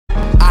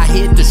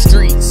hit the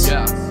streets.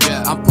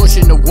 I'm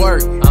pushing the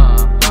work.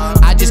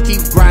 I just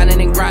keep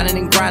grinding and grinding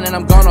and grinding.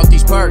 I'm gone off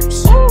these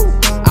perks.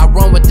 I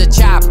run with the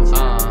chopper.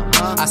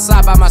 I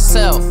slide by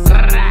myself.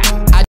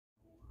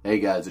 Hey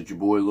guys, it's your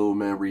boy Lil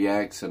Man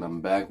Reacts, and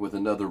I'm back with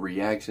another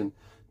reaction.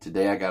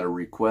 Today I got a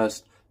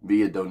request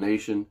via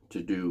donation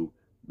to do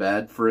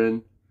Bad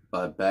Friend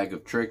by Bag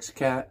of Tricks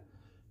Cat.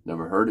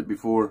 Never heard it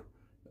before.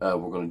 We're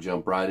going to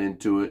jump right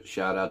into it.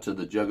 Shout out to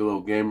the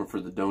Juggalo Gamer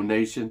for the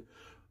donation.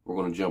 We're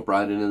going to jump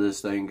right into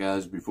this thing,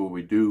 guys. Before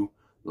we do,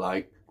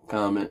 like,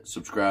 comment,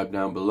 subscribe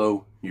down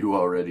below. You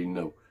already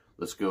know.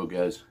 Let's go,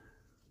 guys.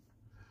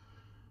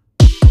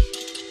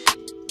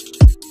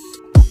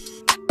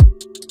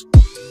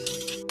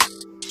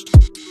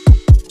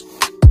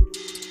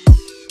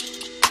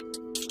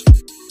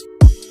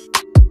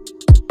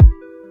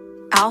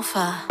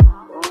 Alpha.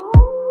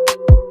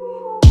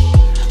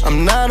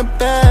 I'm not a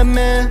bad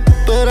man,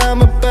 but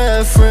I'm a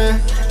bad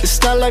friend.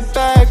 It's not like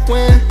back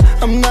when,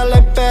 I'm not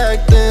like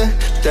back then.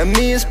 That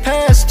me is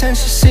past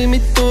tense, you see me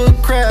through a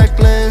cracked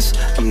lens.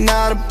 I'm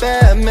not a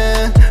bad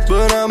man,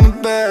 but I'm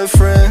a bad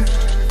friend.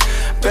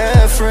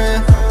 Bad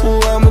friend, ooh,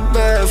 I'm a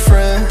bad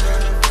friend.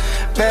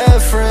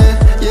 Bad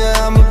friend, yeah,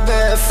 I'm a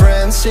bad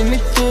friend. See me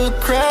through a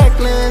cracked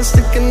lens,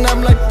 thinking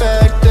I'm like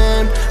back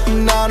then.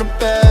 I'm not a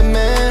bad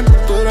man,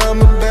 but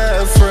I'm a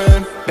bad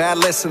friend. Bad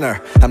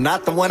listener, I'm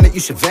not the one that you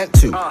should vent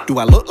to. Do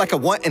I look like I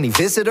want any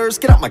visitors?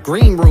 Get out my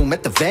green room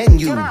at the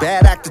venue.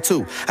 Bad actor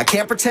too, I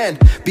can't pretend.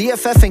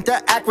 BFF ain't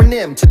that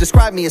acronym. To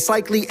describe me, it's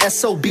likely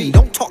SOB.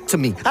 Don't talk to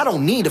me, I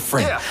don't need a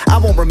friend. I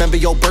won't remember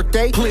your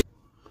birthday. Please.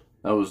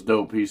 That was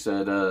dope. He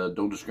said,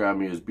 don't describe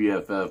me as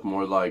BFF,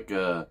 more like,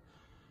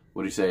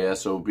 what do you say,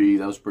 SOB.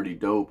 That was pretty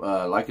dope.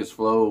 I like his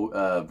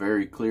flow,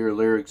 very clear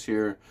lyrics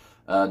here.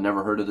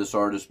 Never heard of this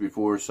artist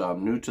before, so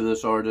I'm new to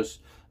this artist.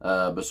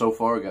 But so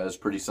far, guys,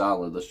 pretty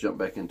solid. Let's jump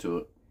back into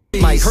it.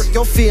 Might hurt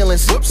your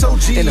feelings. Whoops,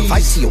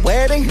 invite to your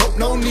wedding. Nope,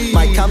 no need.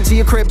 Might come to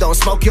your crib, don't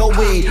smoke your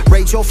weed.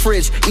 Raid your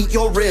fridge, eat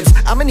your ribs.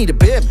 I'ma need a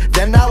bib,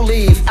 then I'll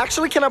leave.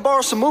 Actually, can I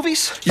borrow some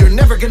movies? You're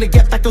never gonna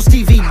get back those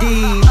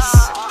DVDs.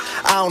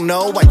 I don't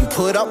know why you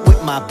put up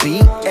with my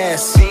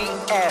BS.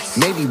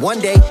 Maybe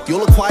one day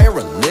you'll acquire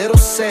a little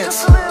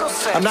sense.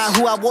 I'm not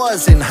who I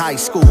was in high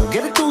school.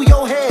 Get it through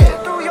your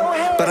head.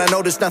 But I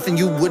know there's nothing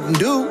you wouldn't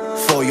do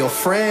for your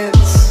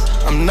friends.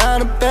 I'm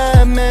not a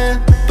bad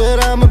man,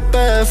 but I'm a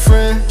bad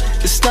friend.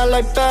 It's not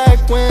like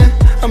back when,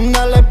 I'm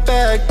not like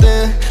back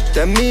then.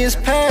 That me is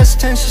past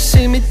tense, you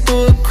see me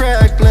through a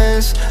cracked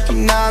lens.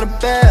 I'm not a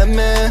bad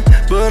man,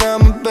 but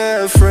I'm a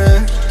bad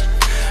friend.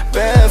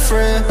 Bad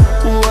friend,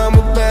 ooh, I'm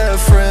a bad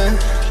friend.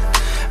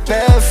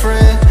 Bad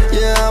friend,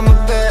 yeah, I'm a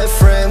bad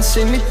friend.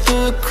 See me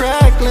through a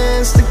cracked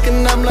lens,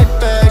 thinking I'm like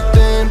back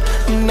then.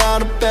 I'm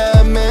not a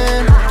bad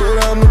man,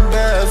 but I'm a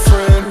bad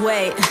friend.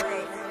 Wait,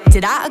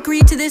 did I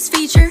agree to this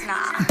feature?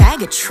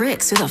 Bag of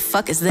Tricks, who the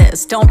fuck is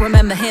this? Don't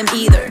remember him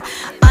either.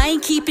 I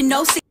ain't keeping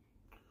no secrets.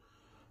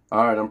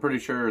 Alright, I'm pretty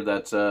sure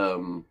that's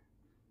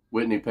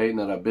Whitney Payton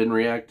that I've been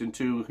reacting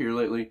to here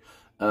lately.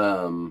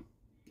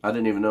 I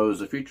didn't even know it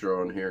was a feature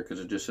on here because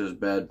it just says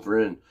Bad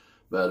Friend.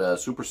 But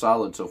super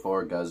solid so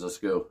far, guys. Let's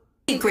go.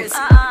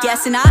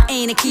 Guessing I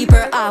ain't a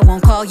keeper. I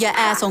won't call your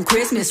ass on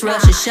Christmas,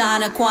 Rosh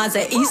Hashanah,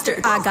 Kwanzaa, Easter.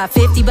 I got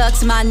 50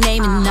 bucks in my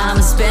name and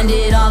I'ma spend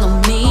it all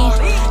on me.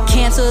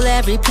 Cancel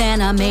every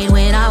plan I made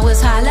when I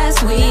was high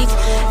last week.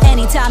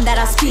 Anytime that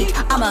I speak,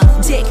 I'm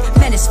a dick,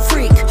 menace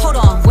freak. Hold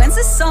on, when's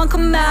this song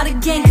come out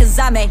again? Cause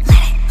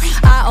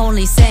I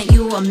only sent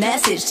you a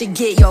message to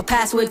get your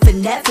password for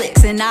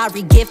Netflix, and I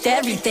re-gift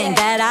everything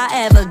that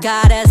I ever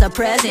got as a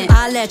present.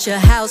 I let your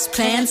house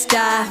plants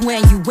die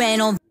when you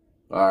went on.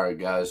 Alright,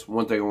 guys,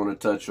 one thing I want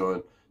to touch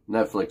on.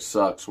 Netflix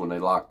sucks when they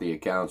lock the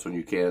accounts, when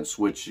you can't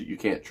switch, you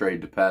can't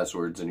trade the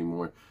passwords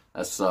anymore.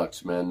 That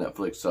sucks, man.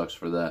 Netflix sucks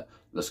for that.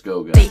 Let's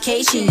go, guys.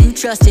 Vacation, you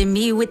trusted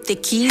me with the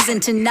keys,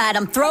 and tonight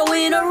I'm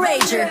throwing a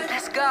rager.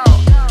 Let's go.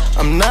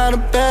 I'm not a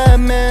bad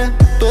man,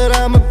 but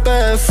I'm a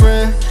bad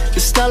friend.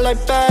 It's not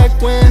like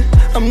back when,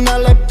 I'm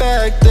not like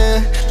back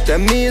then. That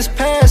me is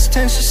past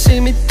tense, you see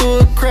me through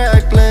a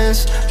cracked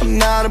lens. I'm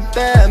not a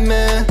bad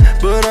man,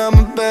 but I'm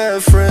a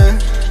bad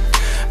friend.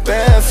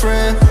 Bad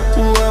friend,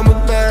 ooh, I'm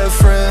a bad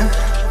friend.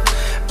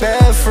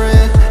 Bad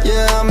friend,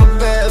 yeah, I'm a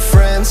bad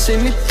friend. See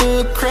me through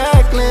a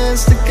cracked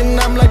lens, thinking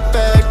I'm like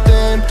back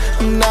then.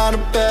 I'm not a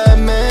bad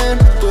man,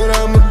 but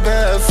I'm a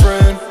bad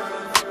friend.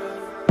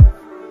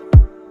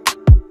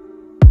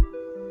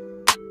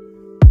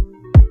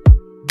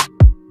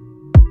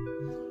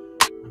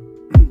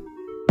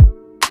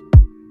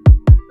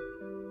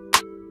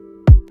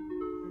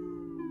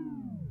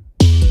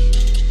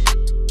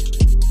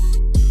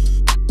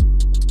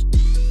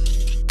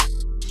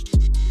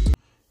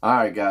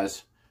 Alright,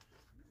 guys.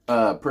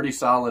 Pretty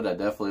solid. I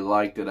definitely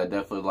liked it. I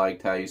definitely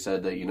liked how you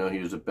said that, you know, he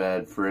was a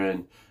bad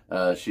friend.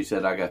 She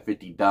said, I got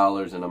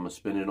 $50 and I'm going to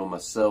spend it on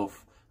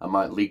myself. I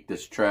might leak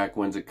this track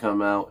when's it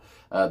come out.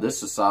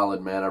 This is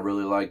solid, man. I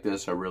really like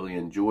this. I really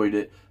enjoyed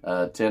it.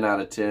 10 out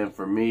of 10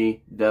 for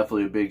me.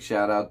 Definitely a big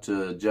shout out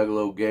to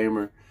Juggalo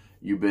Gamer.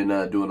 You've been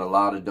doing a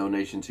lot of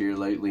donations here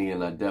lately,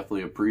 and I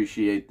definitely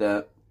appreciate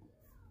that.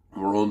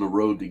 We're on the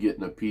road to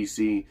getting a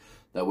PC.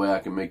 That way I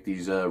can make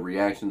these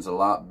reactions a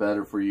lot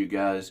better for you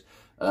guys.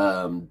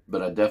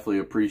 But I definitely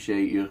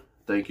appreciate you.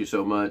 Thank you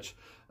so much.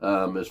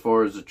 As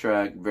far as the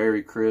track,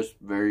 very crisp,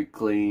 very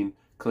clean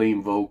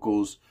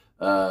vocals.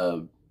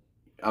 I'm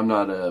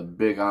not a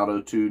big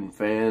auto-tune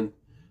fan.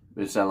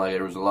 It sounded like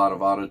there was a lot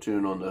of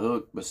auto-tune on the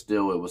hook, but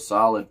still it was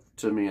solid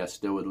to me. I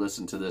still would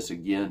listen to this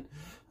again.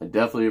 I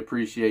definitely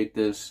appreciate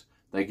this.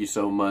 Thank you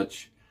so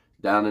much.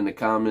 Down in the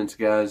comments,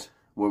 guys,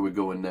 where we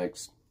going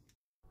next?